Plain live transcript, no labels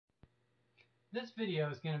This video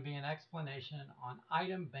is going to be an explanation on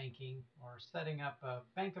item banking, or setting up a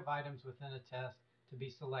bank of items within a test to be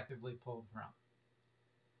selectively pulled from.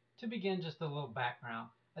 To begin, just a little background.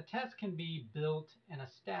 A test can be built and a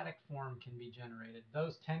static form can be generated.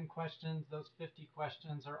 Those 10 questions, those 50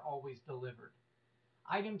 questions are always delivered.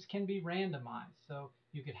 Items can be randomized, so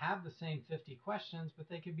you could have the same 50 questions, but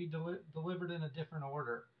they could be delivered in a different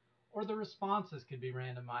order. Or the responses could be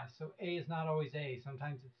randomized, so A is not always A,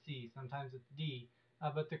 sometimes it's C, sometimes it's D,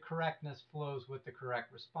 but the correctness flows with the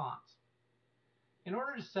correct response. In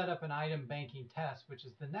order to set up an item banking test, which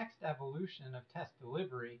is the next evolution of test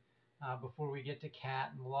delivery, before we get to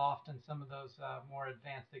CAT and LOFT and some of those more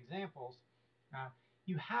advanced examples, uh,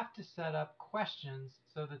 you have to set up questions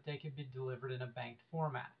so that they can be delivered in a banked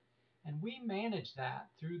format. And we manage that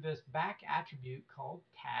through this back attribute called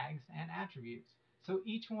tags and attributes. So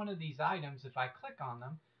each one of these items, if I click on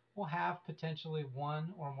them, will have potentially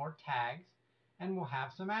one or more tags and will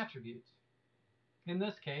have some attributes. In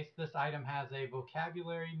this case, this item has a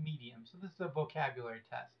vocabulary medium. So this is a vocabulary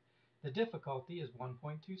test. The difficulty is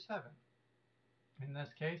 1.27. In this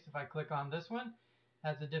case, if I click on this one, it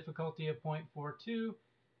has a difficulty of 0.42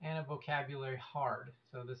 and a vocabulary hard.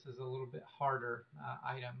 So this is a little bit harder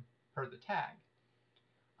item per the tag.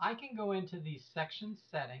 I can go into these section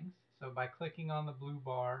settings. So by clicking on the blue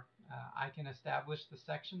bar, I can establish the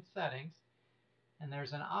section settings. And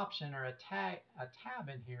there's an option or a tab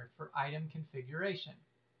in here for item configuration.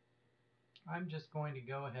 I'm just going to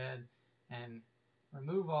go ahead and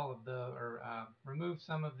remove remove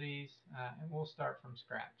some of these, and we'll start from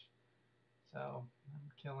scratch. So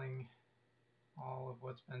I'm killing all of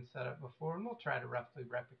what's been set up before, and we'll try to roughly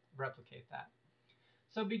replicate that.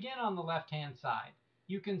 So begin on the left-hand side.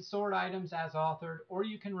 You can sort items as authored, or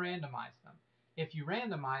you can randomize them. If you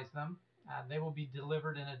randomize them, they will be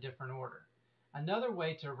delivered in a different order. Another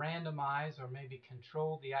way to randomize or maybe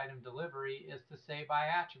control the item delivery is to say by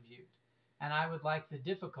attribute. And I would like the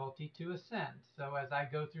difficulty to ascend. So as I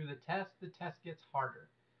go through the test gets harder.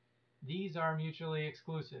 These are mutually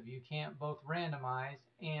exclusive. You can't both randomize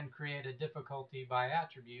and create a difficulty by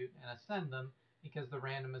attribute and ascend them, because the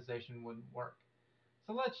randomization wouldn't work.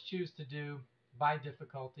 So let's choose to do by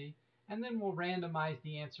difficulty, and then we'll randomize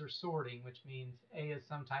the answer sorting, which means A is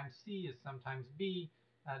sometimes C, is sometimes B,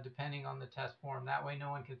 depending on the test form. That way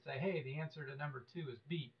no one can say, hey, the answer to number 2 is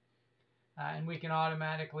B. And we can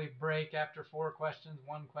automatically break after 4 questions,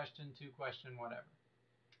 1 question, 2 question, whatever.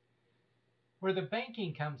 Where the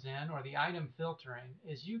banking comes in, or the item filtering,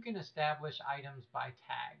 is you can establish items by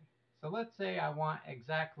tag. So let's say I want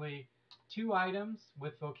exactly 2 items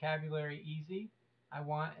with vocabulary easy. I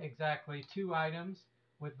want exactly 2 items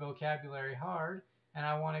with vocabulary hard, and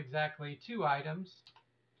I want exactly 2 items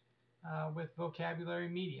with vocabulary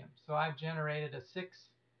medium. So I've generated a 6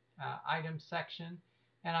 item section,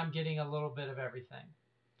 and I'm getting a little bit of everything.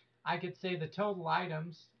 I could say the total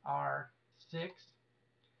items are 6.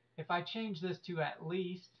 If I change this to at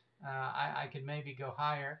least, I could maybe go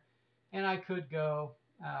higher, and I could go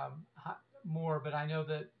more, but I know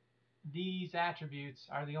that these attributes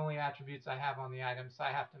are the only attributes I have on the item, so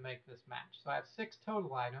I have to make this match. So I have 6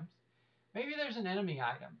 total items. Maybe there's an enemy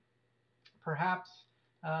item. Perhaps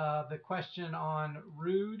the question on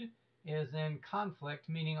rude is in conflict,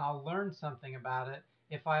 meaning I'll learn something about it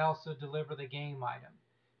if I also deliver the game item.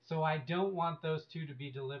 So I don't want those two to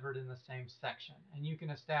be delivered in the same section. And you can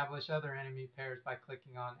establish other enemy pairs by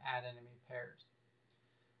clicking on Add Enemy Pairs.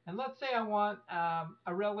 And let's say I want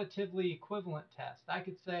a relatively equivalent test. I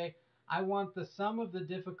could say I want the sum of the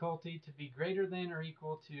difficulty to be greater than or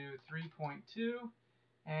equal to 3.2.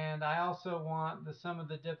 And I also want the sum of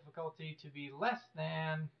the difficulty to be less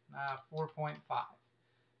than 4.5.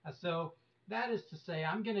 So that is to say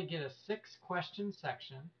I'm going to get a 6 question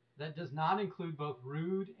section that does not include both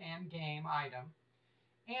rude and game item.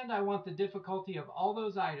 And I want the difficulty of all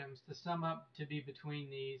those items to sum up to be between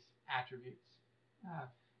these attributes.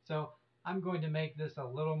 So I'm going to make this a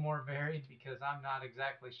little more varied, because I'm not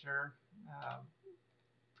exactly sure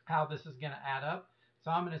how this is going to add up.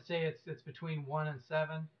 So I'm going to say it's between 1 and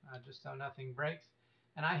 7, just so nothing breaks.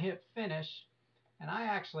 And I hit finish, and I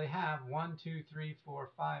actually have 1, 2, 3, 4,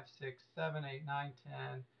 5, 6, 7, 8, 9,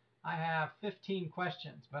 10. I have 15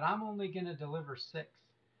 questions, but I'm only going to deliver 6.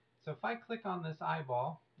 So if I click on this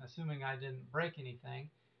eyeball, assuming I didn't break anything,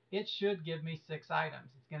 it should give me 6 items.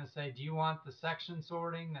 It's going to say, do you want the section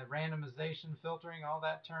sorting, the randomization, filtering, all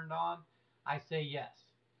that turned on? I say yes.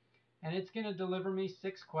 And it's going to deliver me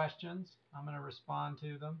 6 questions. I'm going to respond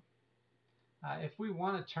to them. If we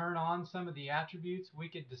want to turn on some of the attributes, we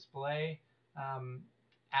could display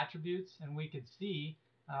attributes, and we could see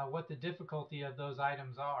what the difficulty of those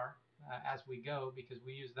items are. as we go, because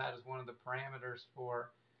we use that as one of the parameters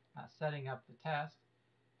for setting up the test.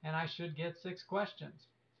 And I should get 6 questions.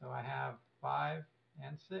 So I have 5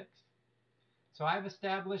 and 6. So I've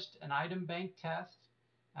established an item bank test.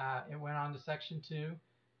 It went on to section 2,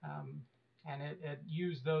 and it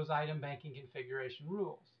used those item banking configuration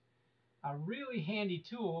rules. A really handy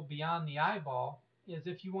tool beyond the eyeball is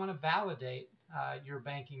if you want to validate your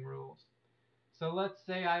banking rules. So let's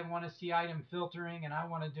say I want to see item filtering and I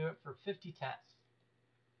want to do it for 50 tests.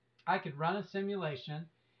 I could run a simulation,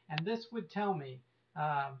 and this would tell me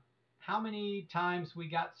how many times we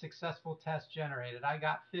got successful tests generated. I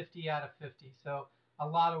got 50 out of 50. So a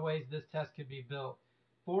lot of ways this test could be built.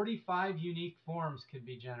 45 unique forms could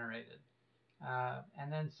be generated.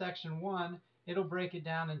 And then section 1, it'll break it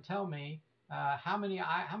down and tell me how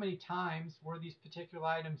many times were these particular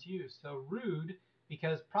items used. So rude,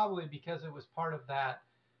 probably because it was part of that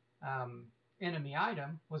enemy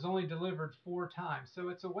item, was only delivered 4 times. So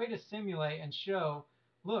it's a way to simulate and show,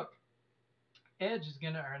 look, edge is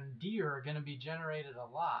going to, and deer are going to be generated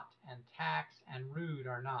a lot, and tax and rude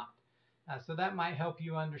are not. So that might help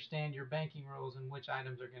you understand your banking rules and which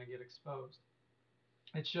items are going to get exposed.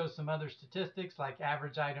 It shows some other statistics like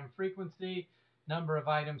average item frequency, number of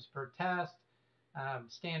items per test,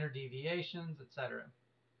 standard deviations, etc.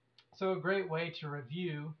 So a great way to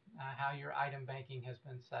review how your item banking has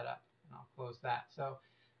been set up. And I'll close that. So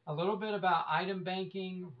a little bit about item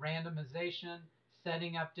banking, randomization,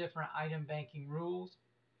 setting up different item banking rules.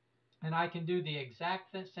 And I can do the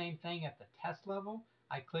exact same thing at the test level.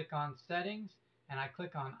 I click on settings and I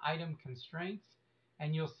click on item constraints,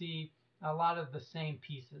 and you'll see a lot of the same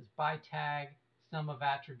pieces: by tag, sum of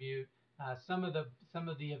attribute. Some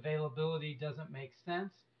of the availability doesn't make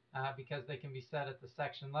sense because they can be set at the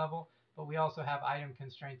section level, but we also have item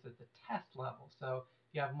constraints at the test level. So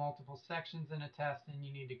if you have multiple sections in a test and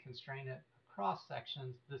you need to constrain it across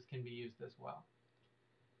sections, this can be used as well.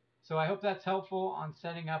 So I hope that's helpful on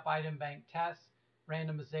setting up item bank tests,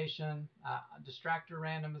 randomization, distractor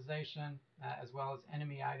randomization, as well as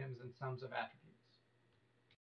enemy items and sums of attributes.